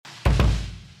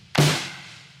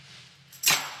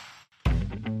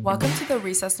Welcome to the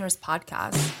Recess Nurse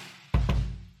Podcast,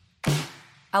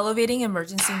 elevating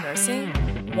emergency nursing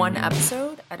one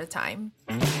episode at a time.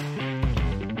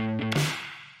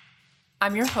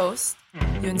 I'm your host,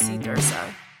 Yunsi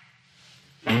Dursa.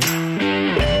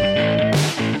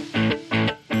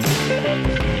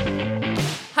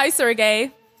 Hi,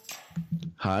 Sergey.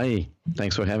 Hi,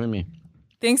 thanks for having me.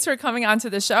 Thanks for coming on to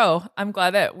the show. I'm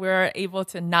glad that we're able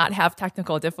to not have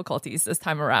technical difficulties this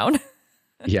time around.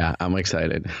 Yeah, I'm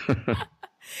excited.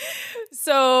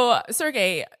 So,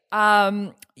 Sergey,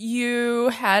 you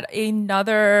had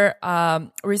another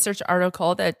research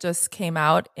article that just came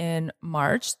out in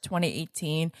March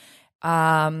 2018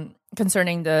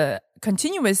 concerning the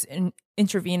continuous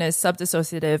intravenous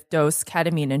subdissociative dose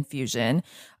ketamine infusion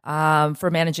for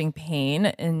managing pain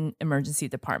in emergency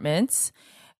departments.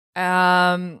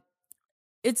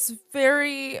 It's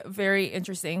very, very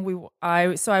interesting.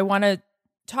 I want to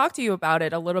talk to you about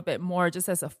it a little bit more just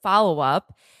as a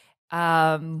follow-up.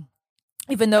 Even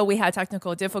though we had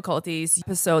technical difficulties,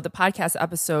 the podcast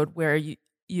episode where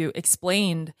you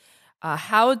explained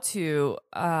how to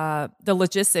the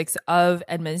logistics of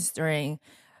administering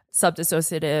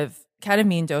subdissociative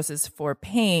ketamine doses for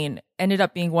pain ended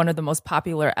up being one of the most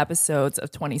popular episodes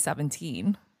of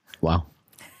 2017. Wow.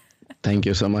 Thank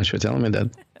you so much for telling me that.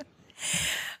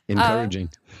 Encouraging.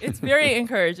 It's very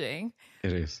encouraging.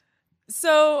 It is.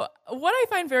 So what I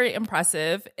find very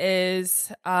impressive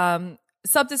is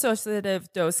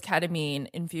subdissociative dose ketamine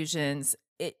infusions.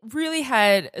 It really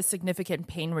had a significant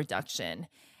pain reduction.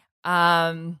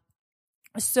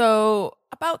 So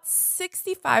about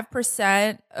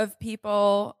 65% of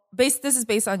people, this is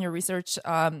based on your research,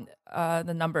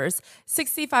 the numbers,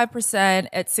 65%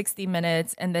 at 60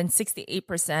 minutes and then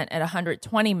 68% at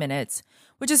 120 minutes,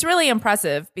 which is really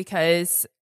impressive because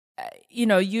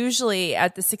usually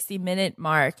at the 60-minute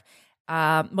mark,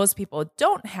 most people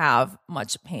don't have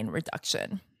much pain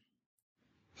reduction.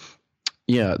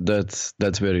 Yeah, that's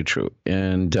very true.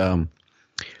 And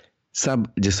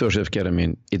subdissociative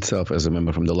ketamine itself, as I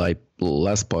remember from the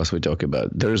last post we talked about,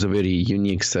 there is a very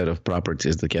unique set of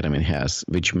properties that ketamine has,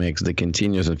 which makes the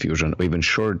continuous infusion or even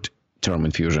short-term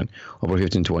infusion over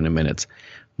 15-20 minutes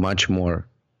much more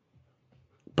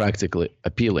practically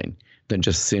appealing than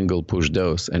just single push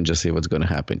dose and just see what's going to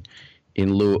happen.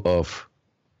 In lieu of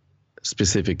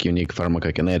specific unique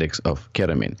pharmacokinetics of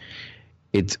ketamine,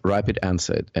 it's rapid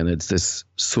onset and it's this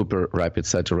super rapid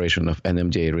saturation of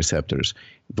NMDA receptors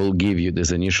will give you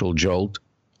this initial jolt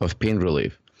of pain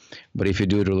relief. But if you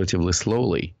do it relatively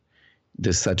slowly,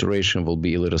 this saturation will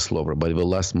be a little slower, but it will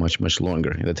last much, much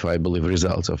longer. That's why I believe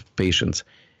results of patients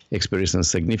experiencing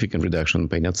significant reduction in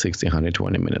pain at 60,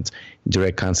 120 minutes,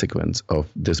 direct consequence of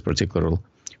this particular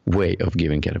way of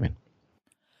giving ketamine.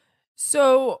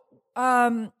 So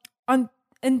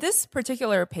in this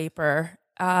particular paper,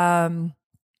 was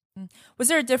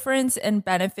there a difference in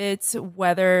benefits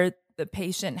whether the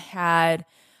patient had,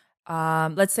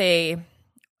 let's say,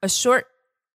 a short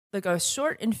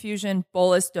infusion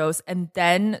bolus dose and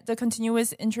then the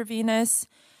continuous intravenous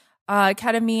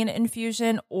ketamine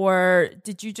infusion, or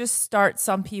did you just start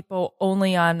some people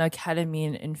only on a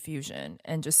ketamine infusion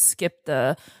and just skip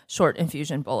the short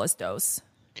infusion bolus dose?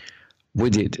 We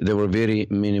did. There were very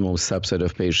minimal subset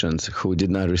of patients who did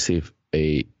not receive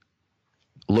a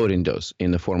loading dose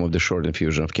in the form of the short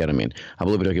infusion of ketamine. I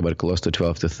believe we're talking about close to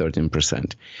 12 to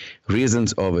 13%.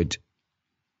 Reasons of it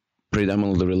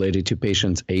predominantly related to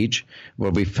patients' age.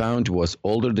 What we found was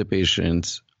older the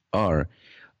patients are,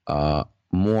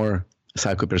 more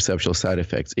psychoperceptual side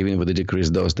effects, even with the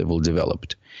decreased dose that will develop.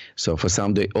 So for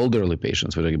some of the elderly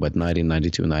patients, we're talking about 90,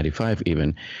 92, 95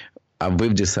 even,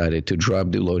 we've decided to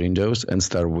drop the loading dose and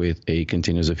start with a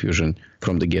continuous infusion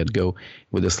from the get-go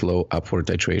with a slow upward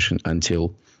titration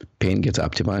until pain gets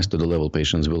optimized to the level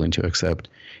patients willing to accept,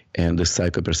 and the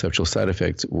psychoperceptual side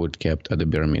effects would kept at the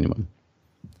bare minimum.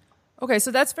 Okay,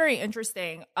 so that's very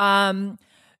interesting. Do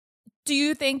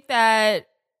you think that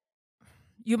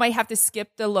you might have to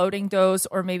skip the loading dose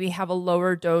or maybe have a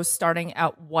lower dose starting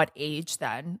at what age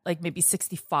then? Like maybe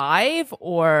 65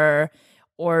 or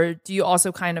do you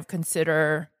also kind of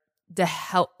consider the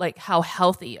health, like how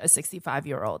healthy a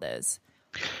 65-year-old is?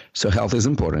 So health is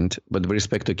important, but with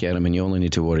respect to ketamine, you only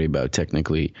need to worry about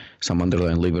technically some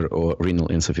underlying liver or renal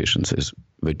insufficiencies,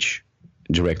 which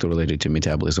directly related to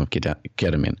metabolism of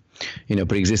ketamine.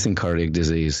 Pre-existing cardiac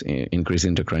disease, increased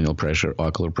intracranial pressure,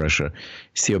 ocular pressure,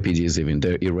 COPD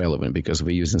they're irrelevant because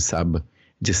we're using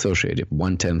sub-dissociative,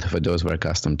 1/10 of a dose we're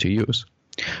accustomed to use.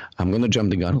 I'm going to jump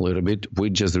the gun a little bit. We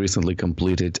just recently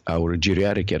completed our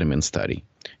geriatric ketamine study.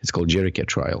 It's called GeriCat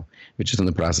trial, which is in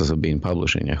the process of being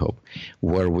publishing, I hope,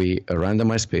 where we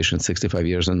randomized patients 65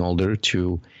 years and older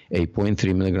to a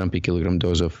 0.3 milligram per kilogram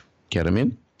dose of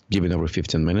ketamine, given over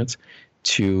 15 minutes,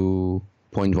 to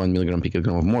 0.1 milligram per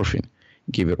kilogram of morphine,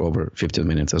 given over 15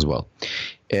 minutes as well.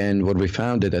 And what we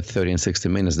found that at 30 and 60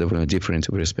 minutes, there were no difference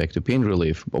with respect to pain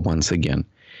relief. But once again,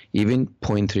 even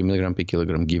 0.3 milligram per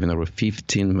kilogram given over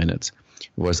 15 minutes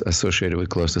was associated with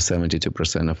close to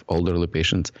 72% of elderly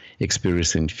patients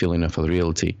experiencing feeling of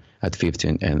reality at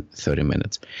 15 and 30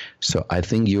 minutes. So I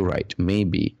think you're right.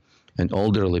 Maybe in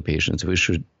elderly patients, we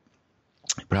should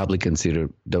probably consider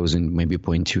dosing maybe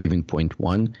 0.2, even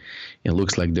 0.1. It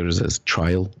looks like there is a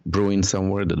trial brewing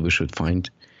somewhere that we should find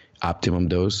optimum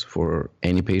dose for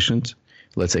any patient.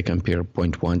 Let's say compare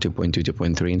 0.1 to 0.2 to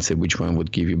 0.3 and see which one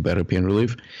would give you better pain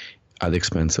relief at the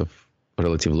expense of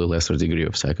relatively lesser degree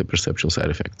of psychoperceptual side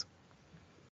effects.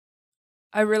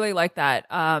 I really like that.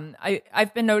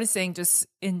 I've been noticing just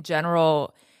in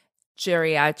general,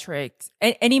 geriatrics,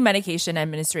 any medication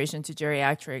administration to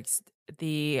geriatrics,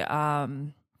 the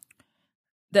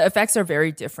effects are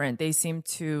very different. They seem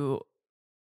to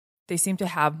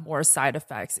have more side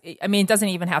effects. I mean, it doesn't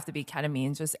even have to be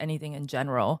ketamine, just anything in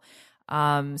general.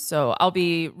 So I'll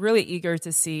be really eager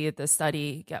to see the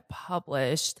study get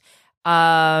published.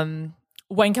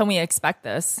 When can we expect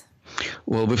this?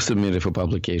 Well, we've submitted for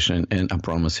publication, and I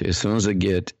promise you, as soon as I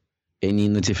get any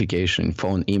notification,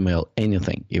 phone, email,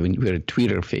 anything, even with a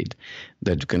Twitter feed,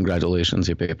 that congratulations,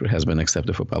 your paper has been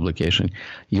accepted for publication,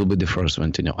 you'll be the first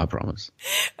one to know, I promise.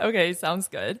 Okay, sounds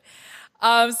good.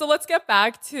 So let's get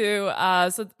back to,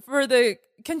 so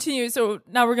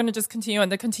now we're going to just continue on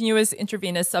the continuous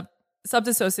intravenous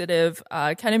subdissociative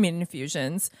ketamine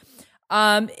infusions.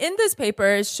 In this paper,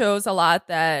 it shows a lot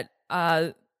that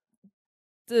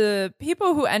the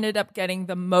people who ended up getting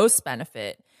the most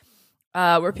benefit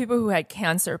were people who had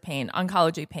cancer pain,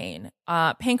 oncology pain,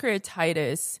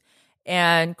 pancreatitis,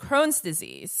 and Crohn's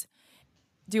disease.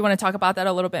 Do you want to talk about that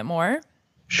a little bit more?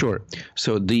 Sure.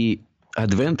 So the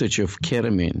advantage of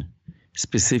ketamine,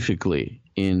 specifically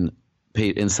in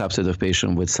subset of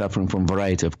patients with suffering from a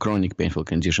variety of chronic painful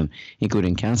condition,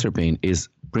 including cancer pain, is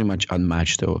pretty much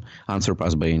unmatched or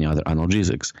unsurpassed by any other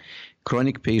analgesics.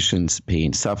 Chronic patients'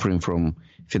 pain suffering from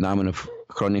phenomena of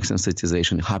chronic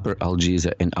sensitization,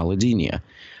 hyperalgesia, and allodynia,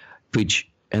 which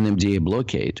NMDA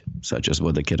blockade, such as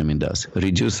what the ketamine does,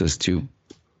 reduces to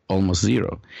almost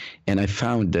zero. And I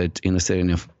found that in the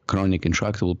setting of chronic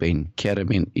intractable pain,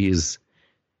 ketamine is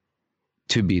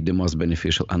to be the most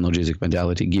beneficial analgesic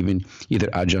modality given either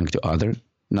adjunct to other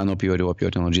non-opioid or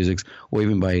opioid analgesics or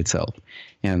even by itself.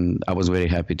 And I was very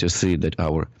happy to see that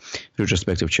our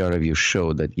retrospective chart review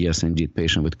showed that, yes, indeed,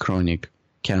 patients with chronic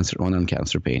cancer or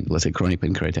non-cancer pain, let's say chronic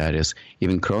pancreatitis,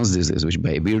 even Crohn's disease, which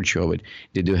by virtue of it,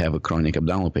 they do have a chronic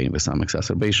abdominal pain with some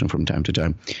exacerbation from time to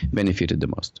time, benefited the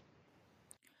most.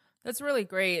 That's really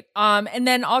great. And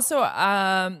then also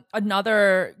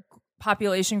another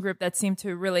population group that seemed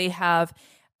to really have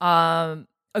a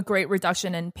great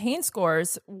reduction in pain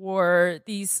scores were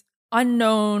these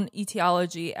unknown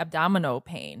etiology abdominal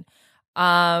pain.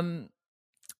 How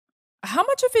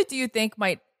much of it do you think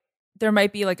there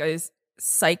might be like a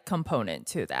psych component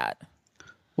to that?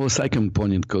 Well, psych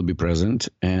component could be present,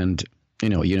 and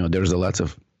there's a lot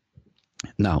of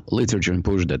now literature and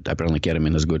push that apparently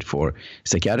ketamine is good for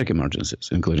psychiatric emergencies,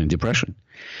 including depression.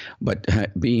 But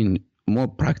being more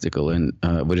practical and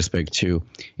with respect to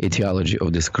etiology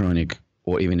of this chronic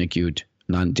or even acute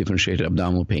non-differentiated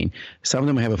abdominal pain, some of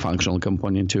them have a functional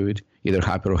component to it, either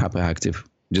hyper or hyperactive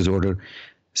disorder.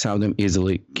 Some of them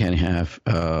easily can have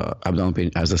abdominal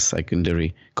pain as a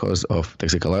secondary cause of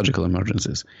toxicological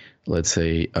emergencies. Let's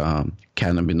say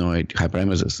cannabinoid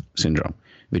hyperemesis syndrome,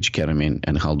 which ketamine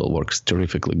and Haldol works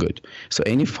terrifically good. So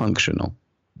any functional,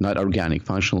 not organic,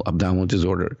 functional abdominal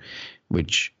disorder,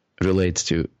 which relates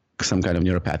to some kind of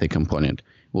neuropathic component,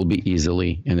 will be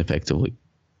easily and effectively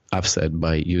offset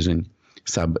by using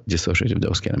sub-dissociative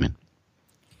dose ketamine.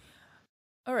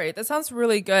 All right, that sounds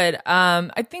really good.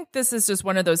 I think this is just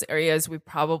one of those areas we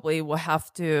probably will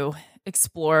have to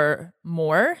explore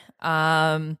more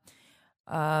because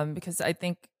I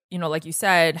think, like you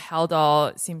said,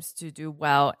 Haldol seems to do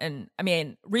well. And I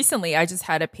mean, recently I just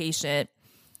had a patient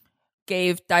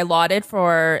gave Dilaudid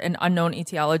for an unknown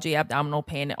etiology abdominal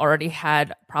pain, already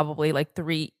had probably like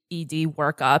 3 ED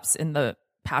workups in the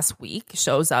past week,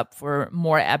 shows up for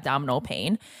more abdominal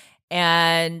pain,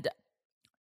 and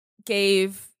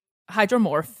gave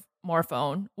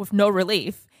hydromorphone with no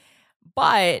relief.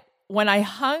 But when I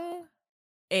hung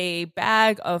a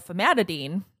bag of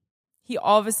famotidine, he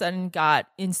all of a sudden got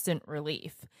instant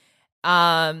relief.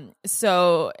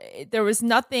 So there was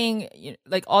nothing,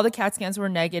 like all the CAT scans were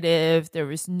negative. There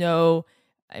was no,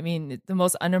 the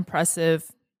most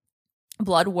unimpressive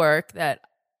blood work that,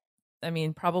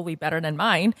 probably better than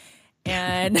mine.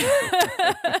 And,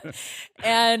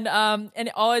 and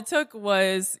all it took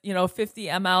was, 50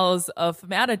 mLs of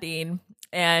famotidine.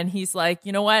 And he's like,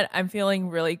 you know what? I'm feeling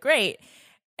really great.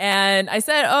 And I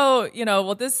said,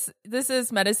 well, this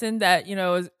is medicine that,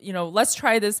 let's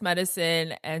try this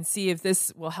medicine and see if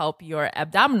this will help your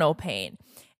abdominal pain.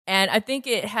 And I think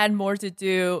it had more to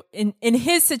do, in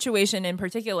his situation in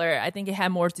particular, I think it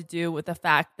had more to do with the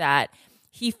fact that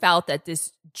he felt that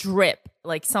this drip,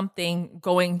 like something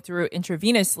going through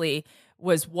intravenously,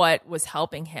 was what was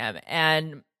helping him.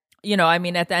 And,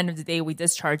 at the end of the day, we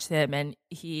discharged him and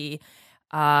he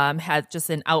had just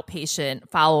an outpatient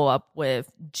follow-up with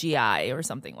GI or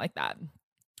something like that.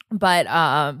 But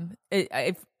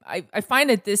I find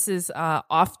that this is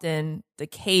often the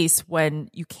case when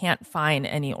you can't find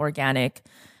any organic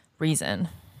reason.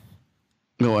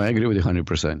 No, I agree with you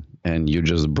 100%. And you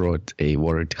just brought a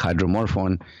word,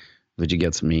 hydromorphone, which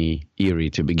gets me eerie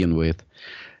to begin with.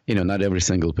 Not every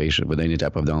single patient with any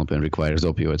type of abdominal pain requires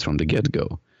opioids from the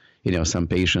get-go. Some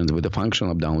patients with a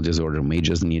functional abdominal disorder may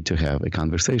just need to have a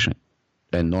conversation.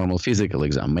 A normal physical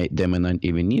exam, they may not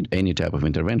even need any type of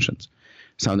interventions.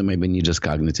 Some of them maybe need just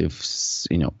cognitive,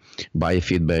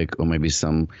 biofeedback, or maybe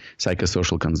some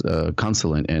psychosocial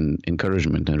counseling and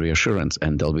encouragement and reassurance,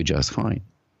 and they'll be just fine.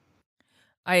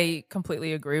 I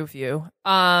completely agree with you.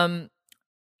 I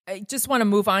just want to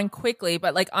move on quickly,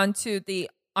 but onto the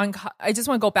I just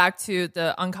want to go back to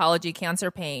the oncology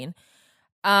cancer pain.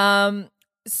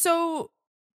 So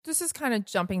this is kind of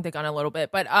jumping the gun a little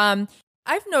bit, but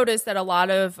I've noticed that a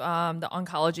lot of the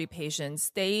oncology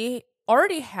patients, they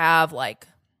already have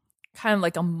kind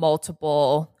of a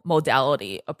multiple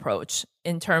modality approach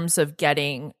in terms of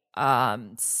getting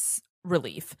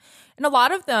relief. And a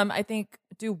lot of them, I think,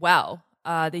 do well.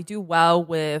 They do well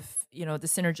with, the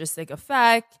synergistic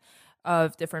effect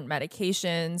of different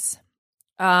medications.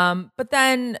 But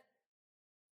then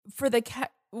for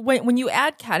when you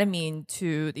add ketamine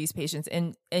to these patients,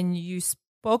 and you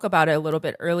spoke about it a little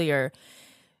bit earlier,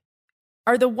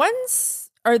 are the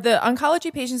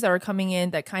oncology patients that are coming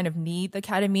in that kind of need the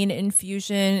ketamine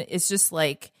infusion, is just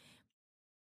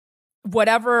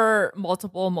whatever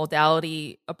multiple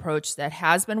modality approach that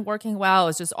has been working well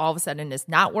is just all of a sudden is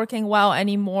not working well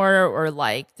anymore, or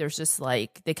there's just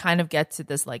they kind of get to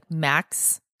this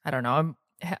max, I don't know, I'm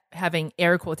having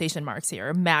air quotation marks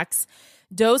here, max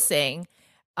dosing,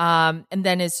 and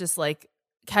then it's just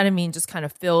ketamine just kind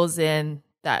of fills in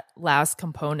that last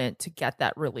component to get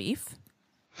that relief.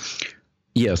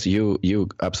 Yes, you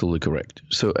absolutely correct.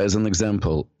 So as an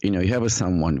example, you have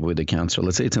someone with a cancer,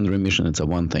 let's say it's in remission, it's a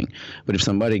one thing. But if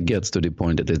somebody gets to the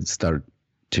point that it starts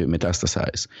to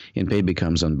metastasize and pain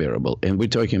becomes unbearable, and we're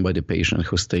talking about a patient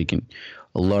who's taking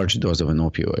a large dose of an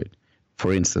opioid,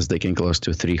 for instance, they can close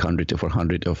to 300 to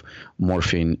 400 of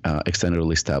morphine extended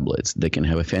release tablets. They can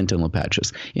have a fentanyl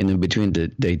patches. And in between,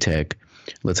 they take,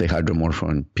 let's say,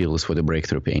 hydromorphone pills for the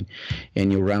breakthrough pain.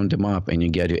 And you round them up and you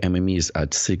get your MMEs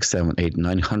at 6, 7, 8,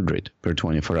 900 per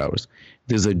 24 hours.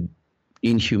 These are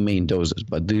inhumane doses,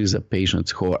 but these are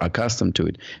patients who are accustomed to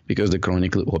it because they're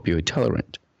chronically opioid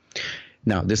tolerant.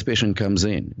 Now, this patient comes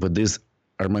in with this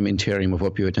armamentarium of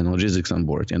opioid analgesics on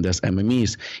board, and there's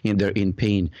MMEs, and they're in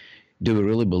pain. Do we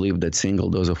really believe that single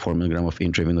dose of 4 milligram of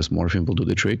intravenous morphine will do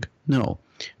the trick? No.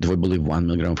 Do we believe 1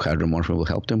 milligram of hydromorphine will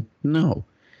help them? No.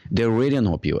 They're already on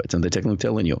opioids, and they're technically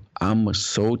telling you, I'm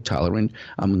so tolerant,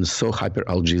 I'm so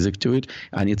hyperalgesic to it,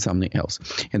 I need something else.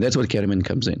 And that's what ketamine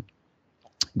comes in.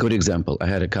 Good example, I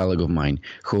had a colleague of mine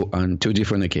who on 2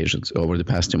 different occasions over the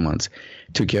past 2 months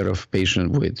took care of a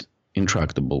patient with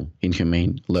intractable,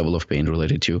 inhumane level of pain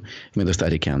related to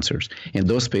metastatic cancers. And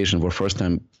those patients were first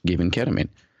time given ketamine.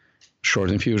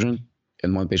 Short infusion,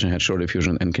 and one patient had short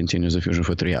infusion and continuous infusion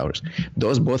for 3 hours.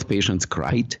 Those both patients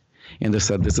cried, and they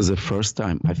said, this is the first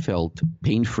time I felt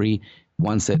pain-free,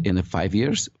 one set in 5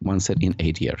 years, one set in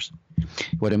 8 years.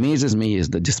 What amazes me is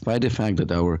that despite the fact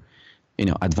that our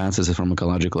advances in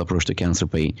pharmacological approach to cancer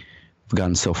pain have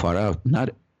gone so far out, not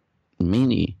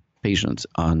many patients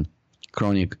on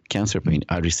chronic cancer pain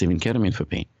are receiving ketamine for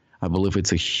pain. I believe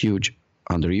it's a huge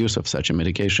underuse of such a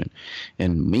medication.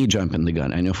 And me jumping the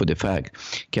gun, I know for the fact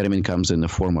ketamine comes in the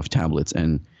form of tablets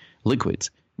and liquids,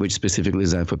 which specifically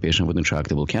designed for patients with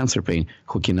intractable cancer pain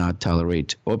who cannot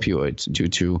tolerate opioids due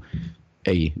to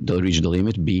A, they'll reach the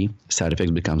limit, B, side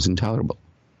effects becomes intolerable.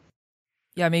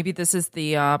 Yeah, maybe this is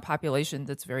the population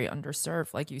that's very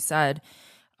underserved, like you said.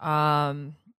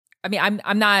 I mean,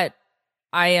 I'm not,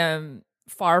 I am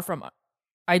far from,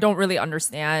 I don't really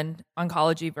understand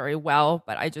oncology very well,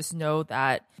 but I just know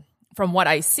that from what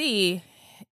I see,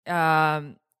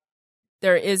 there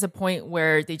is a point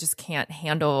where they just can't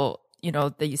handle,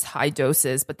 these high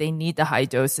doses, but they need the high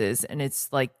doses. And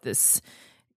it's like this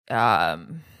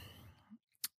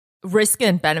risk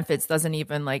and benefits doesn't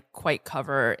even like quite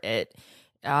cover it.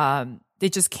 They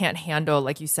just can't handle,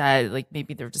 like you said, like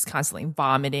maybe they're just constantly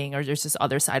vomiting or there's just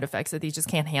other side effects that they just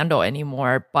can't handle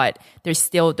anymore, but they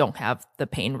still don't have the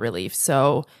pain relief.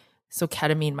 So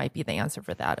ketamine might be the answer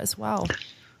for that as well.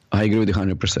 I agree with you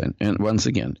 100%. And once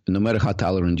again, no matter how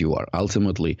tolerant you are,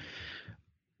 ultimately,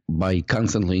 by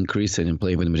constantly increasing and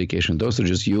playing with medication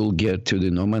dosages, you'll get to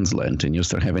the no man's land and you'll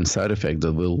start having side effects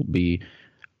that will be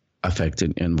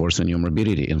affected and worsen your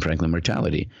morbidity and frankly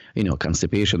mortality.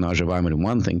 Constipation, nausea, vomiting,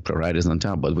 one thing, pruritus on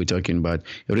top, but we're talking about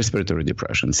respiratory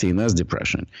depression, CNS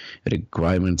depression,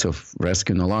 requirements of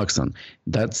rescue naloxone.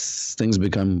 Things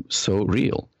become so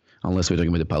real unless we're talking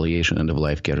about the palliation end of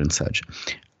life care and such.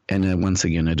 And once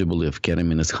again, I do believe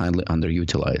ketamine is highly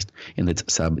underutilized in its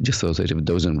sub-dissociative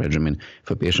dosing regimen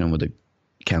for patients with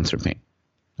cancer pain.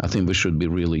 I think we should be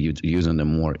really using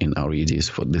them more in our EDs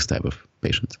for this type of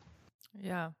patients.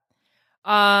 Yeah.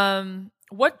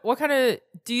 What kind of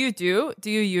do you do? Do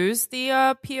you use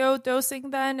the PO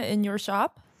dosing then in your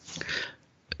shop?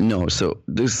 No. So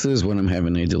this is when I'm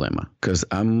having a dilemma because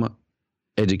I'm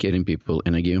educating people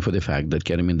and again for the fact that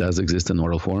ketamine does exist in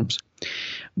oral forms.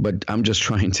 But I'm just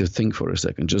trying to think for a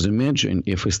second. Just imagine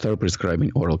if we start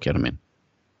prescribing oral ketamine.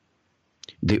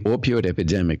 The opioid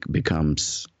epidemic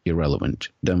becomes irrelevant.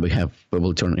 Then we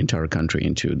will turn the entire country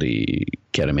into the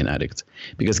ketamine addicts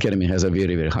because ketamine has a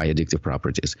very, very high addictive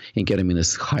properties and ketamine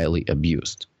is highly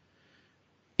abused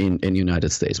in the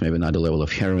United States, maybe not the level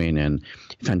of heroin and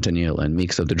fentanyl and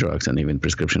mix of the drugs and even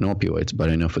prescription opioids, but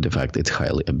I know for the fact it's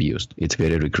highly abused. It's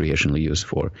very recreationally used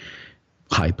for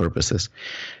high purposes.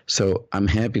 So I'm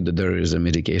happy that there is a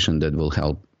medication that will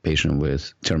help patients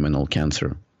with terminal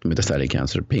cancer, metastatic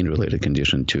cancer, pain-related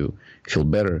condition to feel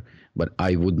better, but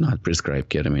I would not prescribe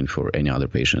ketamine for any other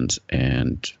patients,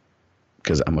 and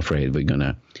because I'm afraid we're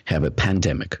gonna have a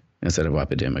pandemic instead of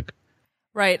epidemic.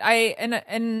 Right.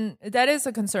 And that is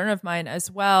a concern of mine as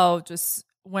well. Just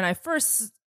when I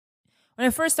first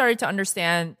started to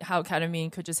understand how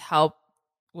ketamine could just help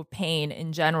with pain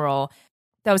in general,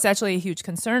 that was actually a huge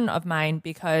concern of mine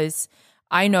because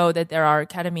I know that there are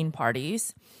ketamine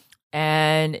parties.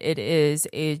 And it is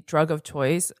a drug of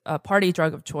choice, a party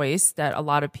drug of choice that a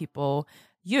lot of people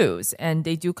use. And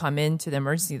they do come into the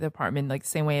emergency department like the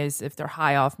same way as if they're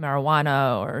high off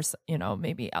marijuana or,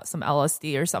 maybe some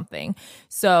LSD or something.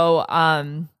 So,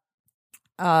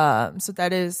 so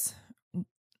that is,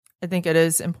 I think it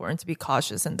is important to be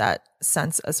cautious in that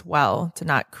sense as well, to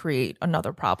not create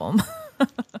another problem.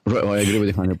 Right, well, I agree with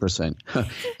you 100%.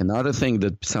 Another thing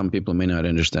that some people may not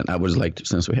understand, I would like to,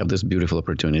 since we have this beautiful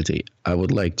opportunity, I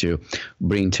would like to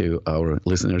bring to our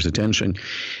listeners' attention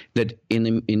that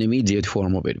in immediate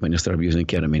form of it, when you start using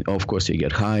ketamine, of course you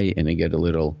get high and you get a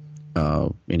little,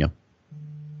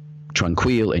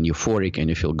 tranquil and euphoric and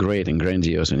you feel great and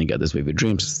grandiose and you get these vivid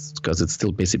dreams because it's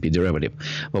still PCP derivative.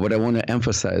 But what I want to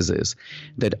emphasize is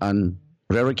that on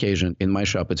rare occasion, in my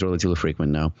shop, it's relatively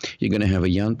frequent now, you're going to have a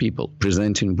young people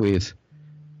presenting with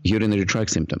urinary tract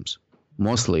symptoms,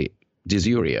 mostly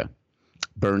dysuria,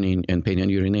 burning and pain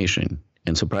and urination,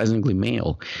 and surprisingly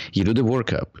male. You do the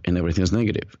workup and everything's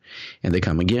negative, and they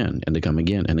come again, and they come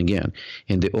again and again.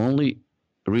 And the only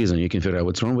reason you can figure out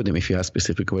what's wrong with them if you ask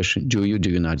specific question, do you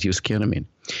not use ketamine?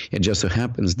 It just so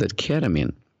happens that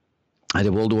ketamine, out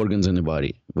of all the organs in the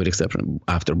body, with exception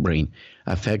after brain,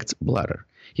 affects bladder.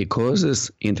 It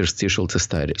causes interstitial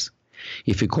cystitis.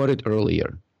 If you caught it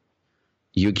earlier,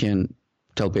 you can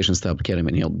tell patients stop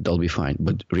ketamine, they'll be fine.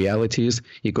 But reality is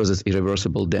it causes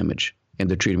irreversible damage.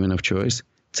 And the treatment of choice,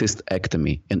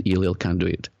 cystectomy and ileal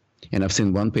conduit. And I've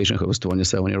seen one patient who was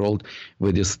 27-year-old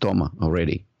with his stoma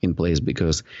already in place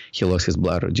because he lost his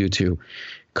bladder due to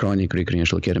chronic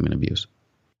recreational ketamine abuse.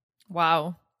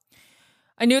 Wow.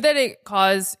 I knew that it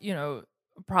caused,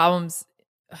 problems,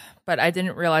 but I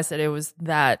didn't realize that it was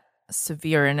that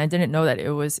severe, and I didn't know that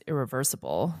it was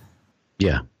irreversible.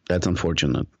 Yeah, that's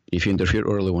unfortunate. If you interfere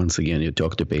early, once again, you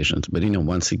talk to patients. But,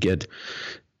 once you get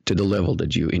to the level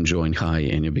that you enjoy high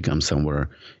and you become somewhere,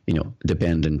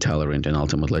 dependent, tolerant, and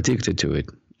ultimately addicted to it,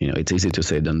 it's easy to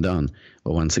say than done.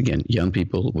 But once again, young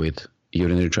people with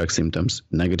urinary tract symptoms,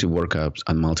 negative workups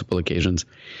on multiple occasions,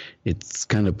 it's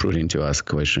kind of prudent to ask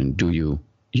the question, do you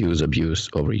overuse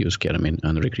ketamine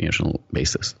on a recreational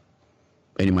basis?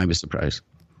 And you might be surprised.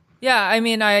 Yeah, I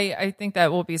mean, I think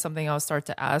that will be something I'll start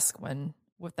to ask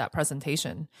with that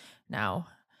presentation now.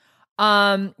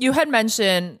 You had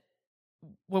mentioned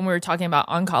when we were talking about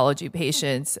oncology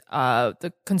patients,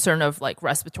 the concern of like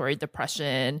respiratory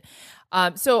depression.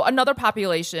 So another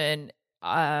population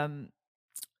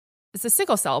is the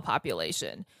sickle cell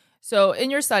population. So in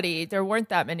your study, there weren't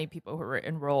that many people who were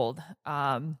enrolled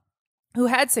who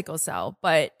had sickle cell,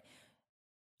 but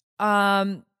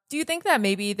do you think that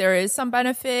maybe there is some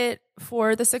benefit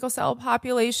for the sickle cell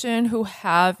population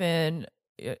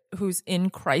who's in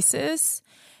crisis?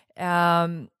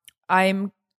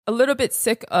 I'm a little bit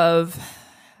sick of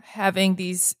having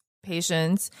these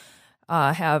patients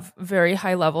have very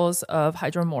high levels of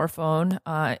hydromorphone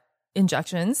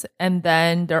injections, and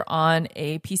then they're on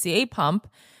a PCA pump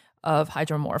of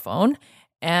hydromorphone,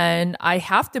 and I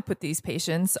have to put these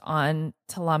patients on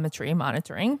telemetry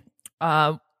monitoring,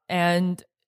 and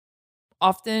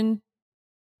often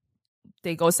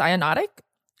they go cyanotic,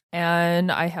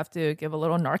 and I have to give a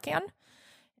little Narcan.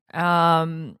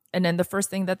 And then the first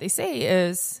thing that they say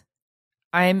is,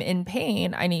 I'm in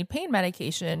pain, I need pain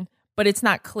medication, but it's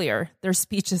not clear. Their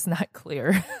speech is not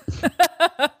clear.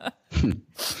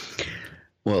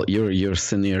 Well, your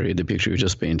scenario, the picture you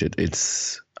just painted,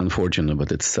 it's unfortunate,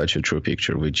 but it's such a true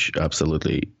picture, which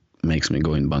absolutely makes me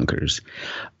go in bunkers.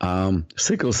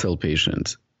 Sickle cell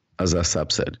patients, as a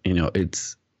subset,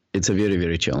 it's a very,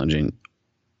 very challenging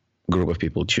group of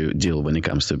people to deal when it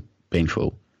comes to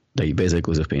the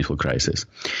vaso-occlusive painful crisis.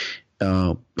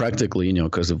 Practically,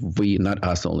 because we, not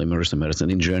us only, emergency medicine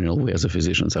in general, we as a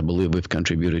physicians, I believe we've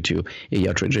contributed to a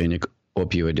iatrogenic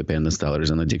opioid dependence, tolerance,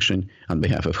 addiction on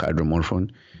behalf of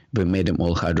hydromorphone. We made them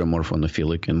all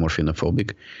hydromorphonophilic and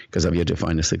morphinophobic because I've yet to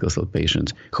find a sickle cell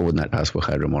patient who would not ask for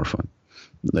hydromorphone.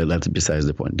 That's besides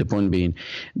the point. The point being,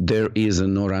 there is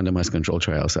no randomized controlled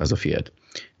trials as of yet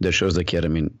that shows that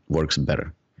ketamine works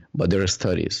better. But there are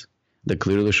studies that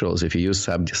clearly shows if you use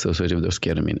sub-dissociative dose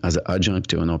ketamine as an adjunct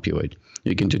to an opioid,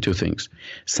 you can do two things.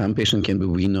 Some patient can be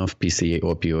weaned off PCA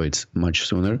opioids much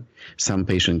sooner. Some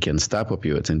patient can stop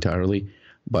opioids entirely.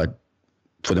 But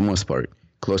for the most part,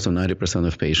 close to 90%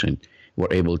 of patients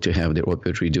were able to have their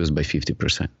opioid reduced by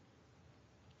 50%.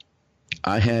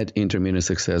 I had intermittent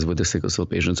success with the sickle cell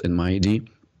patients in my ED.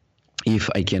 If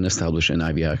I can establish an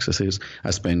IV accesses, I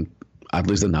spend at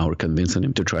least an hour convincing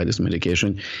him to try this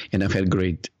medication, and I've had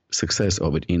great success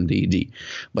of it in the ED.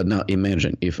 But now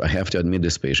imagine if I have to admit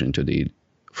this patient to the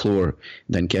floor,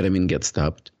 then ketamine gets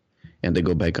stopped, and they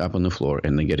go back up on the floor,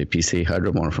 and they get a PCA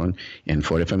hydromorphone, and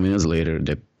 45 minutes later,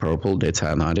 they're purple, they're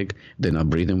cyanotic, they're not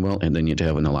breathing well, and they need to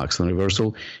have an naloxone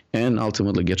reversal, and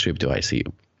ultimately get shipped to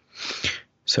ICU.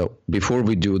 So before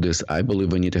we do this, I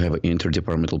believe we need to have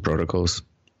interdepartmental protocols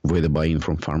with a buy-in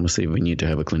from pharmacy. We need to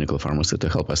have a clinical pharmacist to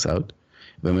help us out.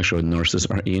 We make sure nurses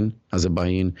are in as a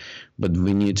buy-in, but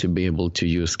we need to be able to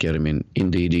use ketamine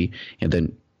in the ED and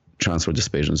then transfer these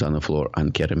patients on the floor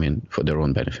on ketamine for their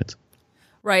own benefit.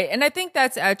 Right. And I think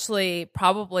that's actually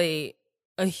probably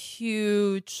a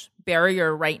huge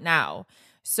barrier right now.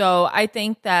 So I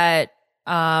think that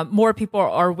more people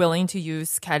are willing to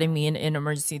use ketamine in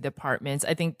emergency departments.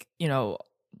 I think,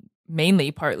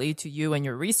 mainly partly to you and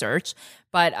your research,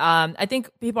 but I think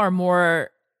people are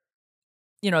more,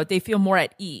 they feel more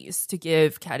at ease to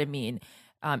give ketamine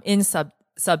in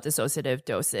sub-dissociative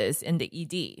doses in the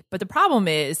ED. But the problem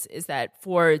is that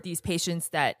for these patients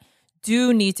that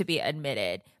do need to be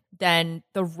admitted, then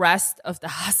the rest of the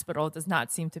hospital does not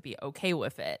seem to be okay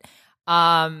with it.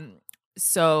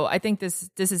 So I think this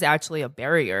is actually a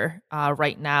barrier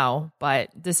right now, but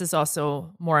this is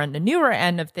also more on the newer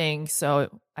end of things. So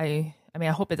I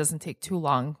hope it doesn't take too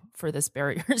long for this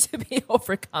barrier to be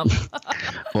overcome.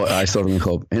 Well, I certainly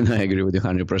hope, and I agree with you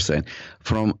 100%.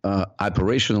 From an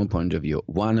operational point of view,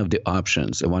 one of the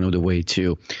options, one of the way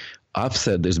to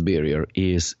offset this barrier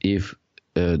is if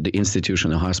the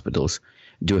institutional hospitals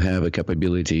do have a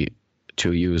capability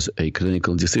to use a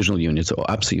clinical decisional unit or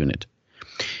OPS unit.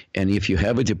 And if you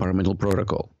have a departmental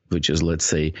protocol, which is, let's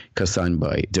say, co-signed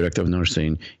by director of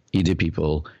nursing, ED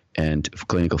people, and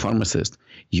clinical pharmacist,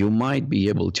 you might be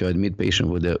able to admit patient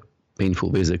with a painful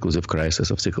vaso-occlusive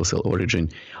crisis of sickle cell origin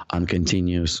on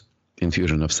continuous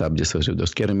infusion of sub-dissociative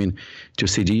dose ketamine to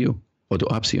CDU or to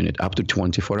OPS unit up to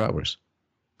 24 hours.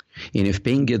 And if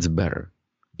pain gets better,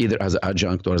 either as an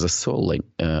adjunct or as a sole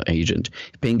agent,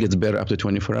 if pain gets better up to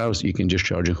 24 hours, you can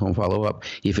discharge and home follow-up.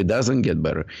 If it doesn't get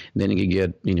better, then you can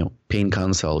get, pain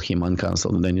consult, Hem-Onc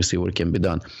consult, and then you see what can be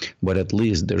done. But at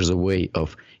least there's a way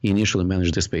of initially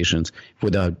manage these patients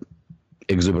without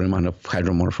exuberant amount of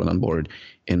hydromorphone on board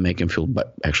and make them feel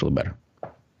actually better.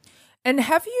 And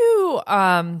have you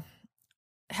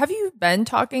have you been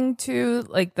talking to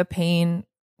like the pain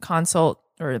consult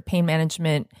or the pain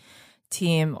management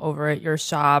team over at your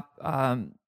shop?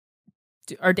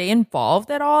 Are they involved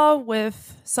at all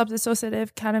with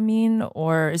subdissociative ketamine,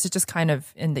 or is it just kind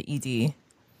of in the ED?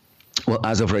 Well,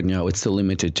 as of right now, it's still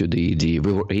limited to the ED.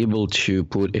 We were able to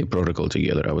put a protocol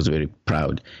together. I was very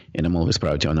proud, and I'm always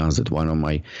proud to announce that one of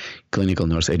my clinical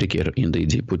nurse educator in the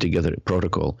ED put together a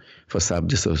protocol for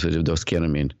subdissociative dose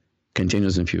ketamine,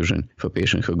 continuous infusion for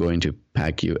patients who are going to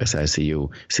PACU,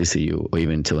 SICU, CCU, or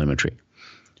even telemetry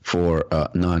for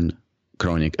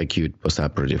non-chronic acute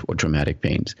postoperative or traumatic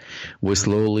pains. We're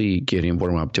slowly getting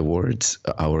warm up towards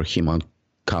our hem-onc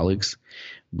colleagues,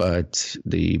 but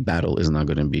the battle is not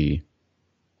going to be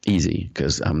easy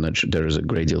because I'm not sure there is a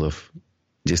great deal of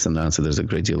dissonance. There's a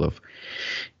great deal of,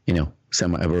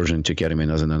 semi-aversion to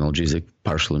ketamine as an analgesic,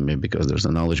 partially maybe because there's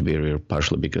a knowledge barrier,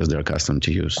 partially because they're accustomed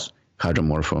to use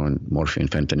hydromorphone, morphine,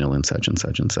 fentanyl, and such and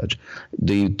such and such.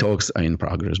 The talks are in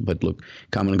progress, but look,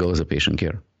 common goal is a patient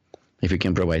care. If you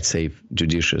can provide safe,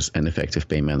 judicious, and effective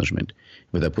pain management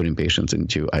without putting patients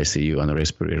into ICU on a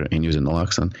respirator and using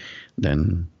naloxone,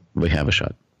 then we have a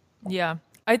shot. Yeah,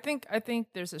 I think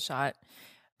there's a shot.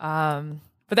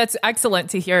 But that's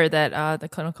excellent to hear that the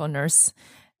clinical nurse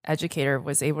educator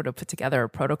was able to put together a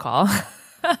protocol.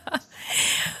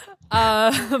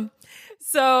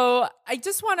 So I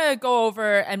just want to go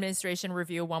over administration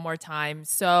review one more time.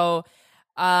 So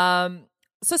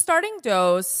starting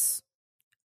dose,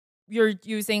 you're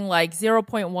using like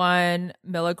 0.1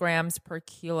 milligrams per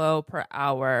kilo per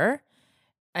hour.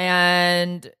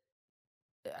 And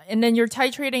then you're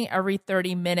titrating every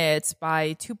 30 minutes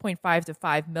by 2.5 to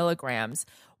 5 milligrams.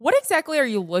 What exactly are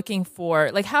you looking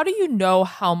for? Like, how do you know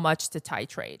how much to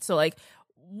titrate? So like,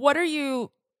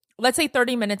 let's say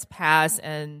 30 minutes pass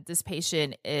and this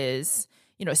patient is,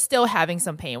 still having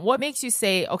some pain. What makes you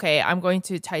say, okay, I'm going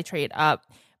to titrate up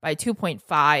by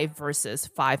 2.5 versus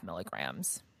 5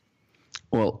 milligrams?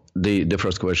 Well, the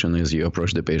first question is you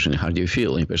approach the patient, how do you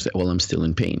feel? And the patient says, well, I'm still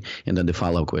in pain. And then the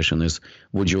follow-up question is,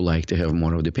 would you like to have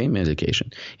more of the pain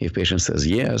medication? If patient says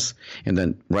yes, and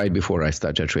then right before I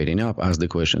start titrating up, ask the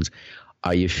questions,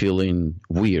 are you feeling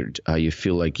weird? Are you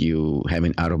feel like you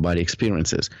having out-of-body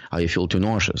experiences? Are you feel too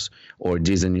nauseous? Or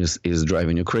dizziness is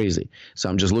driving you crazy? So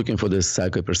I'm just looking for this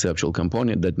psychoperceptual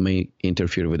component that may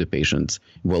interfere with the patient's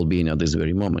well-being at this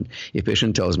very moment. If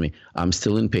patient tells me, I'm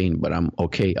still in pain, but I'm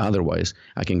okay otherwise,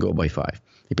 I can go by 5.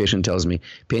 If patient tells me,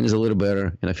 pain is a little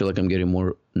better, and I feel like I'm getting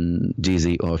more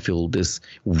dizzy, or I feel this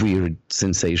weird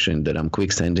sensation that I'm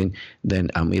quicksanding, then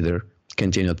I'm either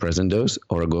continue at present dose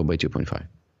or I go by 2.5.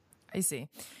 I see.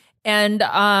 And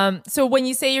so when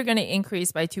you say you're going to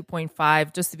increase by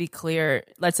 2.5, just to be clear,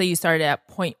 let's say you started at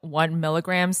 0.1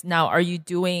 milligrams. Now, are you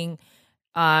doing,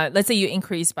 let's say you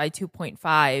increase by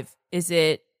 2.5, is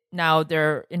it now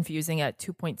they're infusing at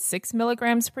 2.6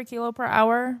 milligrams per kilo per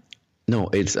hour? No,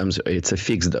 it's a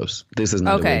fixed dose. This is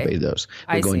not a weight-based dose.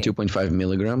 We're going 2.5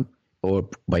 milligram or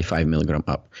by 5 milligram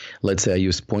up. Let's say I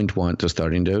use 0.1 to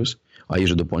starting dose. I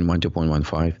usually do 0.1 to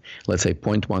 0.15. Let's say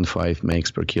 0.15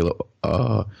 mgs per kilo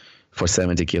for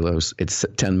 70 kilos. It's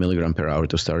 10 milligram per hour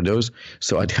to start dose.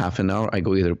 So at half an hour, I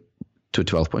go either to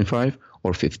 12.5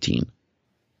 or 15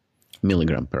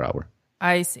 milligram per hour.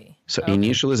 I see. So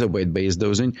initially is a weight-based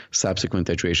dosing. Subsequent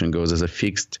titration goes as a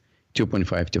fixed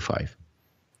 2.5 to 5.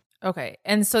 Okay.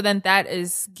 And so then that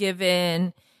is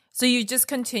given, so you just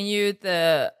continue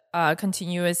the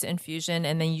continuous infusion,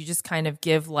 and then you just kind of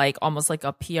give like almost like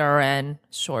a PRN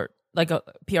like a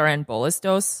PRN bolus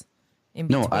dose in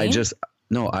between? I adjust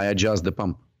the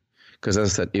pump. Because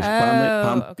as I said, if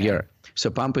so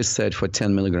pump is set for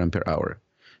 10 milligram per hour.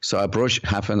 So I approach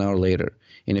half an hour later,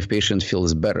 and if patient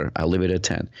feels better, I leave it at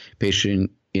 10.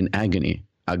 Patient in agony,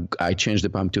 I change the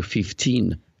pump to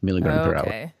 15 milligram per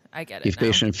hour. I get it. If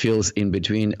patient feels in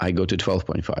between, I go to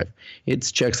 12.5.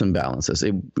 It's checks and balances.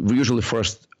 Usually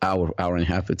first hour and a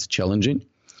half, it's challenging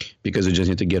because you just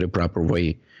need to get a proper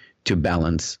way to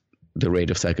balance the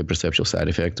rate of psychoperceptual side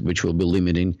effect, which will be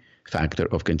limiting factor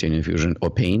of continuous infusion or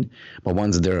pain. But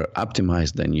once they're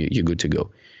optimized, then you're good to go.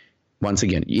 Once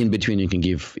again, in between, you can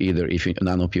give either if you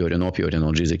non-opioid and opioid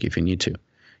analgesic if you need to.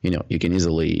 You can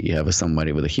easily have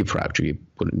somebody with a hip fracture, you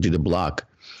do the block,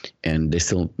 and they're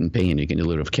still in pain. You can do a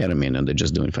little of ketamine, and they're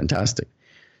just doing fantastic.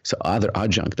 So other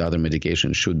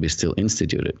medications should be still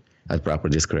instituted at proper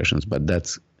discretions, but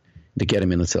that's the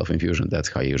ketamine itself infusion. That's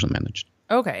how you usually manage.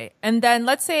 Okay. And then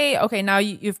let's say, now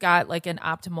you've got like an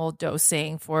optimal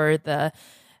dosing for the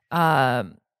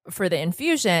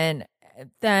infusion,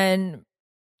 then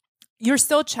you're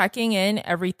still checking in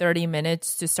every 30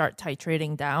 minutes to start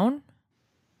titrating down?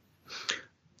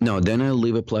 No, then I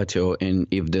leave a plateau, and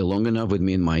if they're long enough with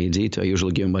me in my ED, I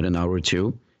usually give them about an hour or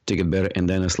two to get better, and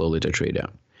then I slowly titrate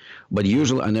down. But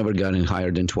usually I never got in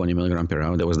higher than 20 milligram per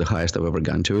hour. That was the highest I've ever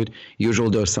gone to it. Usually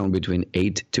there's somewhere between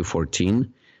 8 to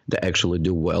 14 that actually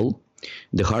do well.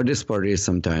 The hardest part is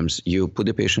sometimes you put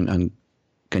the patient on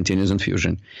continuous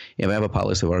infusion. If I have a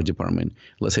policy of our department,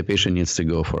 let's say patient needs to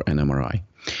go for an MRI.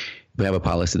 We have a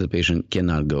policy that the patient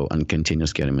cannot go on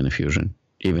continuous ketamine infusion,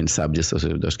 even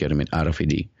sub-dissociative dose ketamine out of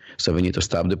ED. So we need to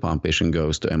stop the pump, patient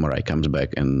goes to MRI, comes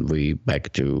back, and we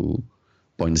back to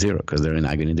 0.0 because they're in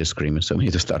agony, they're screaming, so we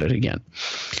need to start it again.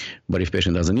 But if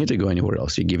patient doesn't need to go anywhere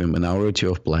else, you give him an hour or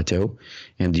two of plateau,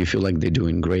 and you feel like they're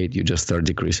doing great, you just start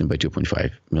decreasing by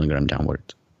 2.5 milligram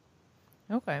downward.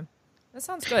 Okay. That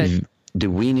sounds good. The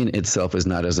weaning itself is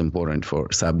not as important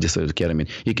for sub-dissociative ketamine.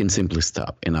 You can simply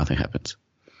stop and nothing happens.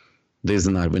 We're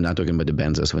not talking about the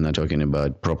benzos, we're not talking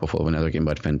about propofol, we're not talking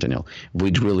about fentanyl.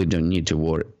 We really don't need to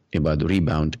worry about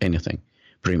rebound anything,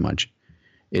 pretty much.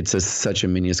 It's such a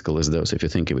minuscule dose. If you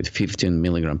think of it, 15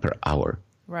 milligram per hour.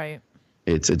 Right.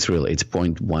 It's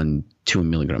 0.12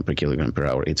 milligram per kilogram per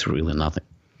hour. It's really nothing.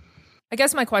 I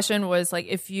guess my question was like,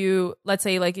 let's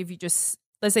say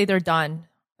they're done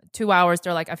 2 hours,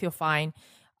 they're like, I feel fine.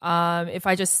 If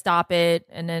I just stop it,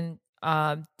 and then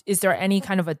is there any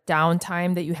kind of a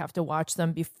downtime that you have to watch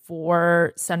them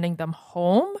before sending them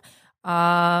home?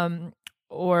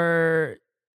 Or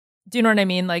do you know what I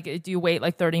mean? Like, do you wait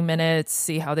like 30 minutes,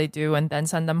 see how they do, and then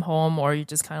send them home? Or you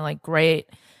just kind of like, great,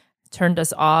 turn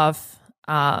this off.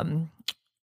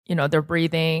 They're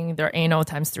breathing, they're ANO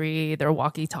 ×3, they're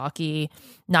walkie-talkie,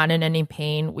 not in any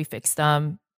pain. We fix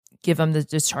them, give them the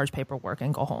discharge paperwork,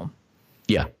 and go home.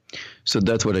 Yeah. So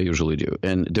that's what I usually do.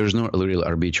 And there's no real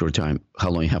arbitrary time how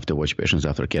long you have to watch patients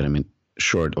after ketamine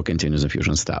short or continuous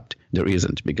infusion stopped. There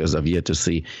isn't, because I've yet to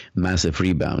see massive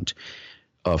rebound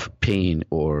of pain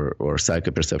or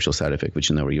psychoperceptual side effect, which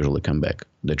never usually come back.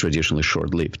 They're traditionally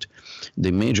short-lived.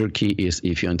 The major key is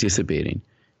if you're anticipating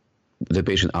the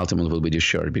patient ultimately will be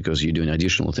discharged because you're doing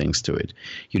additional things to it.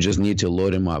 You just need to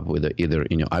load him up with either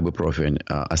ibuprofen,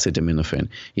 acetaminophen.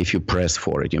 If you press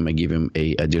for it, you may give him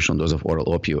a additional dose of oral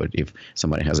opioid if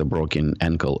somebody has a broken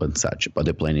ankle and such, but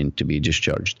they're planning to be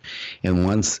discharged. And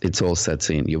once it's all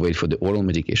sets in, you wait for the oral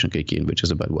medication to kick in, which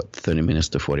is about 30 minutes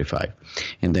to 45,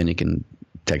 and then you can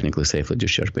technically safely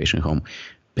discharge patient home,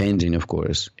 pending, of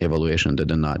course, evaluation that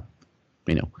they're not,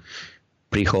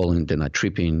 pre-holing, they're not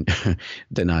tripping,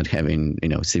 they're not having,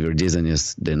 severe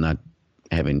dizziness, they're not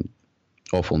having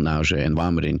awful nausea and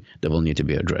vomiting that will need to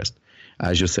be addressed.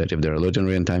 As you said, if they're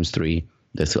Lutetium ×3,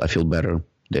 they still, I feel better,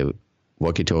 they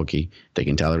walkie-talkie, they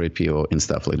can tolerate PO and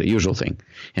stuff like the usual thing,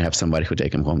 and have somebody who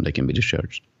take them home, they can be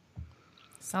discharged.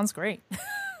 Sounds great.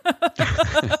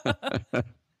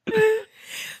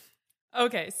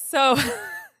 Okay, so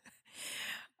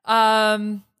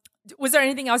was there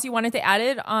anything else you wanted to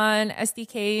add on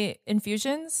SDK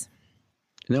infusions?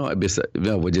 No,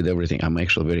 we did everything. I'm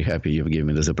actually very happy you've given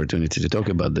me this opportunity to talk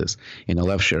about this. And I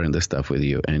love sharing this stuff with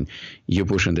you. And you're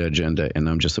pushing the agenda, and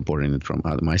I'm just supporting it from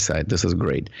my side. This is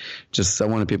great. Just I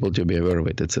want people to be aware of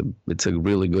it. It's a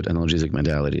really good analgesic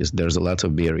modality. There's a lot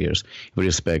of barriers with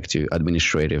respect to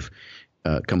administrative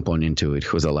component to it,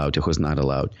 who's allowed to, who's not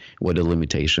allowed, what are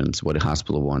limitations, what the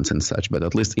hospital wants and such. But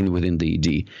at least within the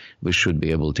ED, we should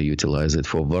be able to utilize it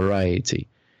for variety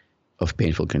of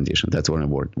painful conditions. That's one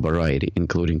word, variety,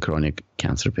 including chronic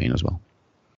cancer pain as well.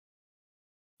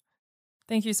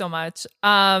 Thank you so much.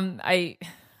 I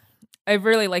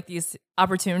really like these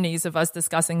opportunities of us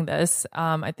discussing this.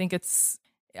 I think it's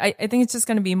just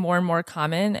going to be more and more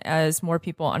common as more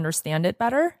people understand it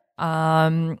better.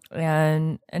 And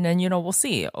then, we'll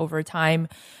see over time.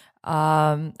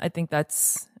 I think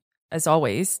that's, as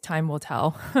always, time will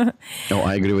tell. No,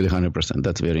 I agree with you 100%.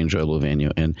 That's a very enjoyable venue.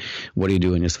 And what you're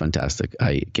doing is fantastic.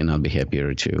 I cannot be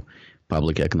happier to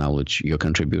publicly acknowledge your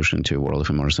contribution to World of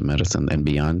Emergency Medicine and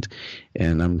beyond.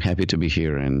 And I'm happy to be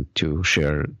here and to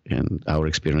share in our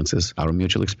experiences, our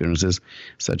mutual experiences,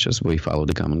 such as we follow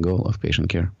the common goal of patient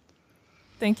care.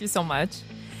 Thank you so much.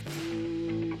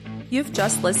 You've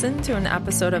just listened to an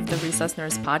episode of the Recess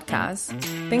Nurse Podcast.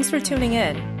 Thanks for tuning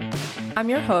in. I'm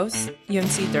your host,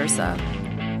 Yunsi Dursa.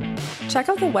 Check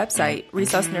out the website,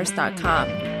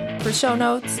 recessnurse.com, for show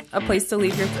notes, a place to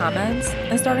leave your comments,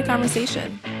 and start a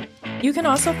conversation. You can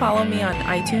also follow me on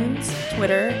iTunes,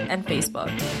 Twitter, and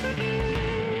Facebook.